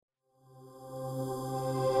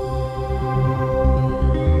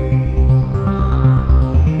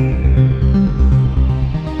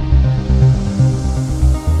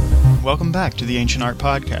welcome back to the Ancient Art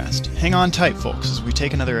Podcast. Hang on tight, folks, as we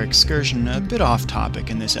take another excursion a bit off topic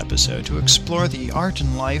in this episode to explore the art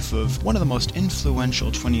and life of one of the most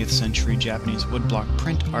influential 20th century Japanese woodblock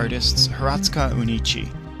print artists, Hiratsuka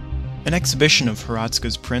Unichi. An exhibition of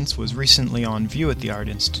Hiratsuka's prints was recently on view at the Art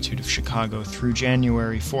Institute of Chicago through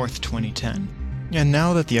January 4th, 2010. And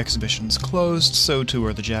now that the exhibition's closed, so too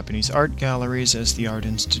are the Japanese art galleries as the Art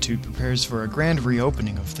Institute prepares for a grand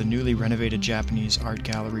reopening of the newly renovated Japanese art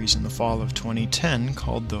galleries in the fall of 2010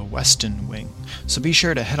 called the Weston Wing. So be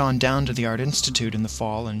sure to head on down to the Art Institute in the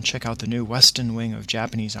fall and check out the new Weston Wing of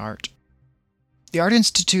Japanese art. The Art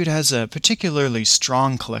Institute has a particularly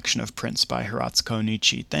strong collection of prints by Hiratsuka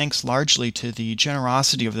Unichi, thanks largely to the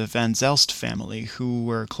generosity of the Van Zelst family, who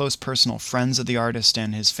were close personal friends of the artist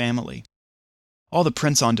and his family. All the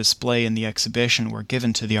prints on display in the exhibition were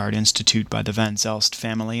given to the Art Institute by the Van Zelst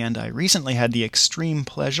family, and I recently had the extreme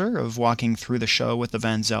pleasure of walking through the show with the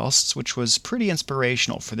Van Zelsts, which was pretty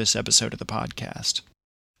inspirational for this episode of the podcast.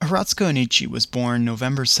 Hiratsuka Unichi was born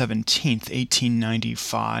November 17,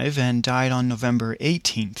 1895, and died on November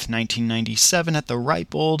 18, 1997, at the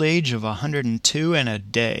ripe old age of 102 and a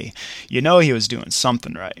day. You know he was doing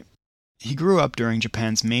something right. He grew up during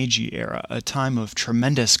Japan's Meiji era, a time of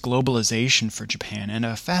tremendous globalization for Japan and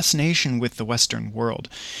a fascination with the Western world.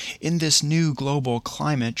 In this new global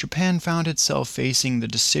climate, Japan found itself facing the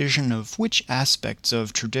decision of which aspects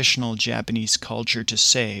of traditional Japanese culture to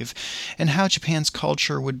save, and how Japan's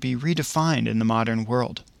culture would be redefined in the modern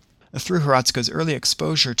world. Through Hiratsuka's early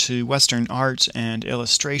exposure to Western art and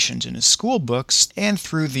illustrations in his school books, and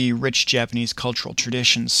through the rich Japanese cultural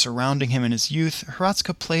traditions surrounding him in his youth,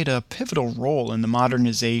 Hiratsuka played a pivotal role in the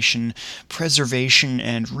modernization, preservation,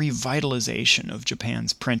 and revitalization of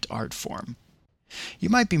Japan's print art form. You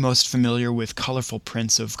might be most familiar with colorful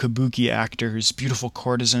prints of kabuki actors, beautiful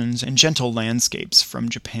courtesans, and gentle landscapes from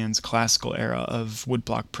Japan's classical era of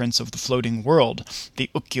woodblock prints of the floating world, the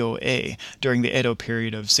ukiyo-e, during the Edo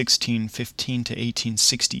period of 1615 to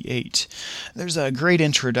 1868. There's a great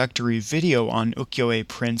introductory video on ukiyo-e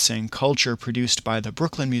prints and culture produced by the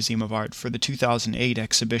Brooklyn Museum of Art for the 2008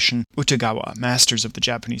 exhibition Utagawa, Masters of the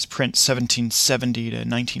Japanese Print 1770 to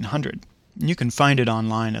 1900. You can find it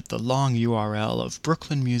online at the long URL of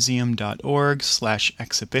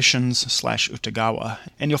brooklynmuseum.org/exhibitions/Utagawa,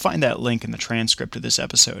 and you'll find that link in the transcript of this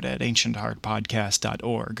episode at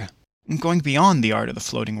ancientartpodcast.org. Going beyond the art of the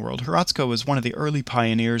floating world, Hiratsuka was one of the early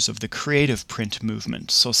pioneers of the creative print movement,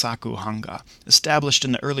 Sosaku Hanga, established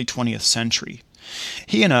in the early 20th century.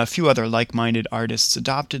 He and a few other like-minded artists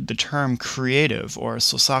adopted the term creative, or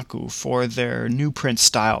sosaku, for their new print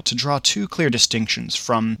style to draw two clear distinctions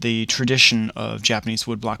from the tradition of Japanese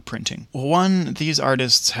woodblock printing. One, these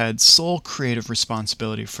artists had sole creative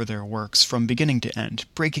responsibility for their works from beginning to end,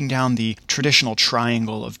 breaking down the traditional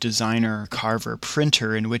triangle of designer, carver,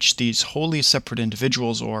 printer, in which these wholly separate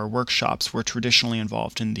individuals or workshops were traditionally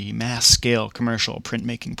involved in the mass-scale commercial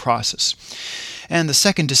printmaking process. And the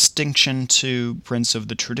second distinction to prints of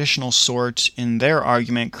the traditional sort, in their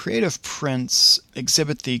argument, creative prints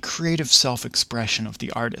exhibit the creative self-expression of the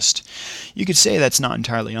artist. You could say that's not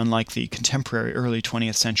entirely unlike the contemporary early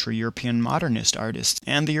 20th century European modernist artists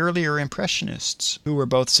and the earlier Impressionists, who were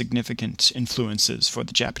both significant influences for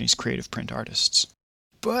the Japanese creative print artists.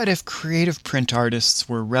 But if creative print artists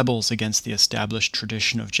were rebels against the established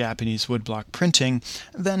tradition of Japanese woodblock printing,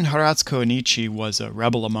 then Hiratsuka Unichi was a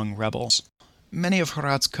rebel among rebels. Many of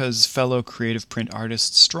Hiratsuka's fellow creative print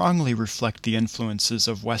artists strongly reflect the influences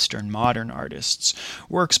of Western modern artists.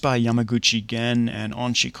 Works by Yamaguchi Gen and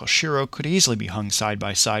Onshi Koshiro could easily be hung side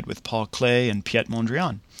by side with Paul Klee and Piet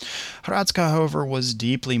Mondrian. Hiratsuka, however, was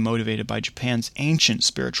deeply motivated by Japan's ancient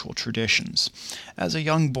spiritual traditions. As a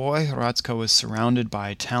young boy, Hiratsuka was surrounded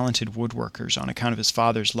by talented woodworkers on account of his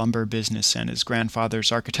father's lumber business and his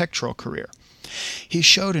grandfather's architectural career. He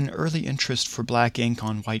showed an early interest for black ink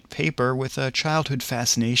on white paper with a childhood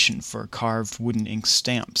fascination for carved wooden ink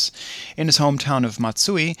stamps. In his hometown of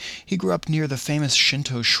Matsui, he grew up near the famous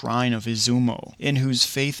Shinto shrine of Izumo, in whose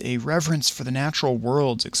faith a reverence for the natural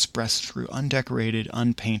worlds expressed through undecorated,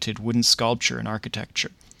 unpainted wooden sculpture and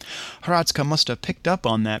architecture. Hiratsuka must have picked up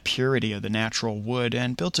on that purity of the natural wood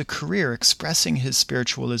and built a career expressing his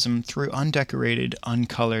spiritualism through undecorated,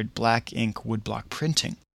 uncolored black ink woodblock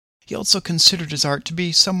printing. He also considered his art to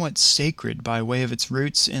be somewhat sacred by way of its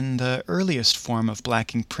roots in the earliest form of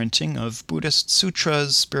black ink printing of Buddhist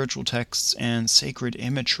sutras, spiritual texts, and sacred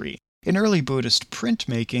imagery. In early Buddhist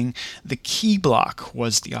printmaking, the key block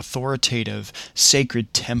was the authoritative,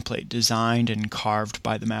 sacred template designed and carved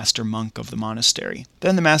by the master monk of the monastery.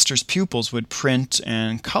 Then the master's pupils would print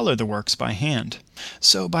and color the works by hand.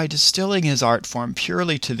 So by distilling his art form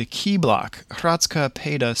purely to the key block, Hradska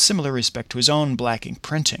paid a similar respect to his own black ink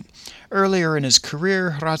printing. Earlier in his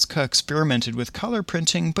career, Hradska experimented with color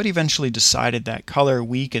printing, but eventually decided that color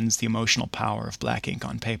weakens the emotional power of black ink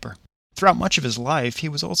on paper. Throughout much of his life, he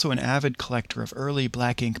was also an avid collector of early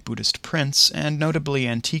black ink Buddhist prints, and notably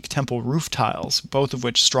antique temple roof tiles, both of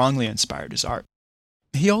which strongly inspired his art.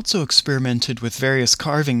 He also experimented with various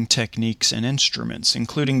carving techniques and instruments,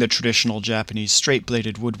 including the traditional Japanese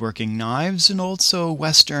straight-bladed woodworking knives and also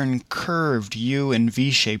Western curved U and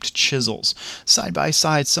V-shaped chisels. Side by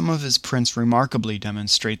side, some of his prints remarkably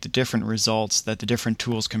demonstrate the different results that the different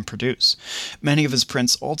tools can produce. Many of his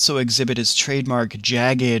prints also exhibit his trademark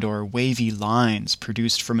jagged or wavy lines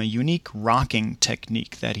produced from a unique rocking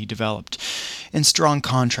technique that he developed, in strong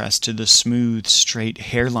contrast to the smooth, straight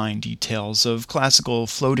hairline details of classical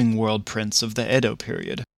floating world prints of the Edo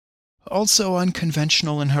period. Also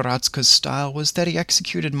unconventional in Hradska's style was that he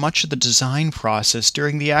executed much of the design process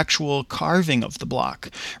during the actual carving of the block,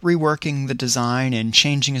 reworking the design and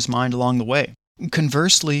changing his mind along the way.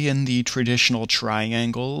 Conversely, in the traditional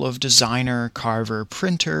triangle of designer, carver,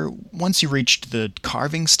 printer, once you reached the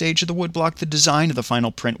carving stage of the woodblock, the design of the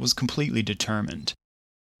final print was completely determined.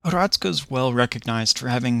 Hradska is well recognized for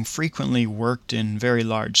having frequently worked in very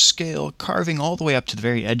large scale, carving all the way up to the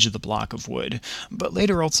very edge of the block of wood, but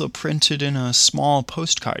later also printed in a small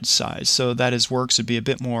postcard size so that his works would be a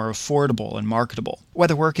bit more affordable and marketable.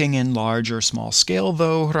 Whether working in large or small scale,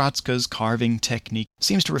 though, Hradska's carving technique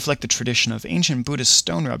seems to reflect the tradition of ancient Buddhist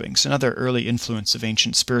stone rubbings, another early influence of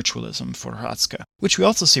ancient spiritualism for Hradska, which we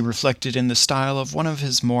also see reflected in the style of one of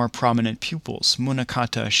his more prominent pupils,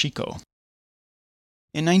 Munakata Shiko.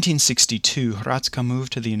 In 1962, Hradska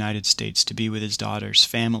moved to the United States to be with his daughter's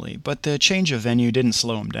family, but the change of venue didn't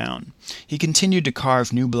slow him down. He continued to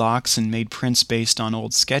carve new blocks and made prints based on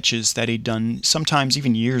old sketches that he'd done sometimes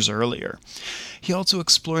even years earlier. He also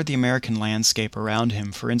explored the American landscape around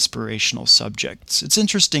him for inspirational subjects. It's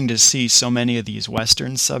interesting to see so many of these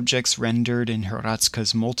Western subjects rendered in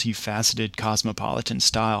Hradska's multifaceted cosmopolitan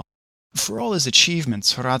style. For all his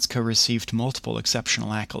achievements, Hradska received multiple exceptional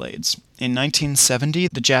accolades. In 1970,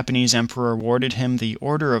 the Japanese emperor awarded him the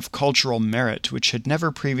Order of Cultural Merit, which had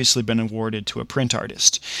never previously been awarded to a print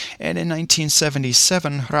artist. And in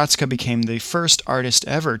 1977, Hradska became the first artist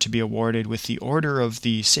ever to be awarded with the Order of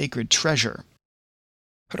the Sacred Treasure.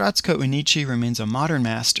 Hradska Unichi remains a modern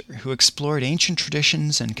master who explored ancient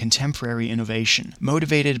traditions and contemporary innovation,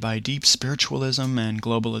 motivated by deep spiritualism and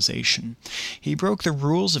globalization. He broke the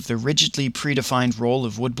rules of the rigidly predefined role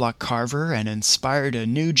of woodblock carver and inspired a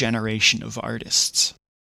new generation of artists.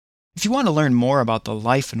 If you want to learn more about the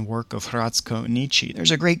life and work of Hradska Unichi,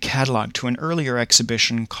 there's a great catalog to an earlier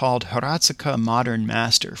exhibition called Hradska Modern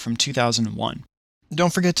Master from 2001.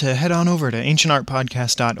 Don't forget to head on over to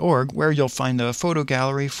ancientartpodcast.org, where you'll find a photo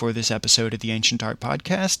gallery for this episode of the Ancient Art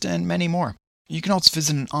Podcast and many more. You can also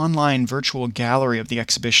visit an online virtual gallery of the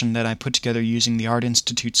exhibition that I put together using the Art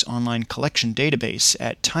Institute's online collection database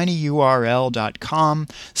at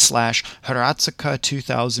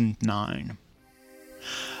tinyurl.com/Hradska2009.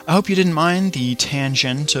 I hope you didn't mind the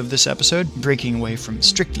tangent of this episode, breaking away from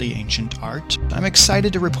strictly ancient art. I'm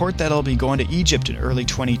excited to report that I'll be going to Egypt in early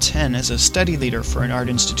 2010 as a study leader for an Art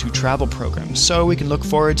Institute travel program, so we can look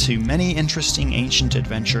forward to many interesting ancient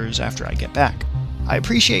adventures after I get back. I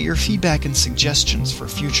appreciate your feedback and suggestions for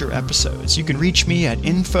future episodes. You can reach me at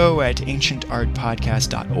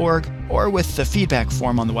info@ancientartpodcast.org or with the feedback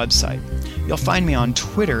form on the website. You'll find me on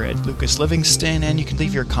Twitter at Lucas Livingston, and you can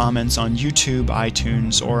leave your comments on YouTube,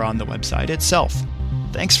 iTunes, or on the website itself.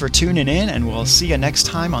 Thanks for tuning in, and we'll see you next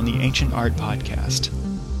time on the Ancient Art Podcast.